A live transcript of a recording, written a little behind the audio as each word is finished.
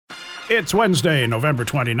It's Wednesday, November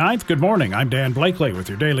 29th. Good morning. I'm Dan Blakely with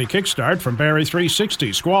your daily kickstart from Barrie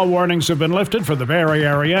 360. Squall warnings have been lifted for the Barrie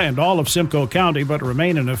area and all of Simcoe County, but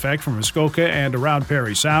remain in effect from Muskoka and around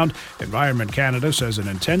Parry Sound. Environment Canada says an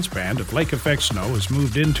intense band of lake-effect snow has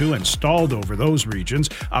moved into and stalled over those regions.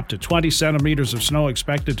 Up to 20 centimeters of snow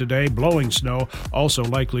expected today. Blowing snow also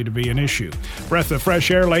likely to be an issue. Breath of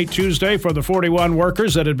fresh air late Tuesday for the 41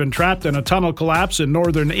 workers that had been trapped in a tunnel collapse in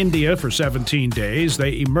northern India for 17 days.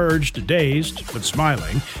 They emerged dazed but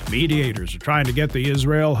smiling. Mediators are trying to get the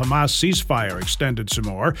Israel-Hamas ceasefire extended some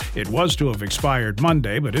more. It was to have expired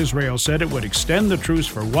Monday, but Israel said it would extend the truce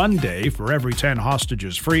for 1 day for every 10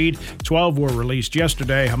 hostages freed. 12 were released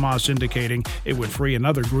yesterday, Hamas indicating it would free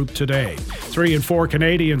another group today. 3 in 4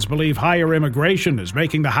 Canadians believe higher immigration is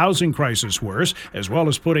making the housing crisis worse, as well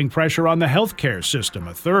as putting pressure on the healthcare system.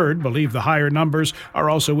 A third believe the higher numbers are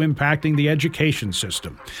also impacting the education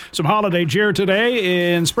system. Some holiday cheer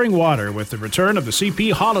today in Springwater with the return of the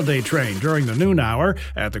CP Holiday Train during the noon hour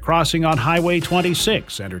at the crossing on Highway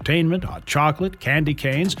 26. Entertainment, hot chocolate, candy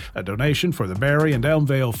canes, a donation for the Barrie and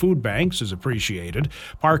Elmvale food banks is appreciated.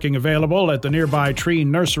 Parking available at the nearby Tree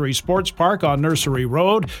Nursery Sports Park on Nursery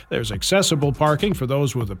Road. There's accessible parking for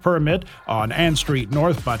those with a permit on Ann Street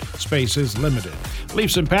North, but space is limited.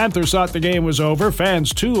 Leafs and Panthers thought the game was over.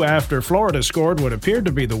 Fans too, after Florida scored what appeared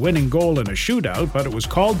to be the winning goal in a shootout, but it was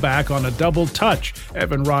called back on a double touch.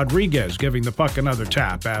 Evan Rodriguez giving the puck another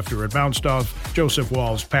tap after it bounced off Joseph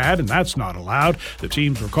Wall's pad, and that's not allowed. The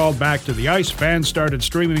teams were called back to the ice. Fans started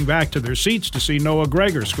streaming back to their seats to see Noah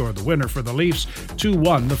Gregor score the winner for the Leafs.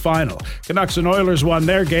 2-1 the final. Canucks and Oilers won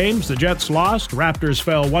their games. The Jets lost. Raptors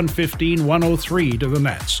fell 115-103 to the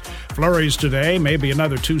Nets. Flurries today, maybe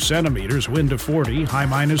another 2 centimeters, wind of 40, high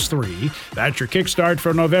 -3. That's your kickstart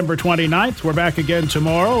for November 29th. We're back again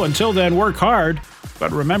tomorrow. Until then, work hard,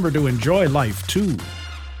 but remember to enjoy life too.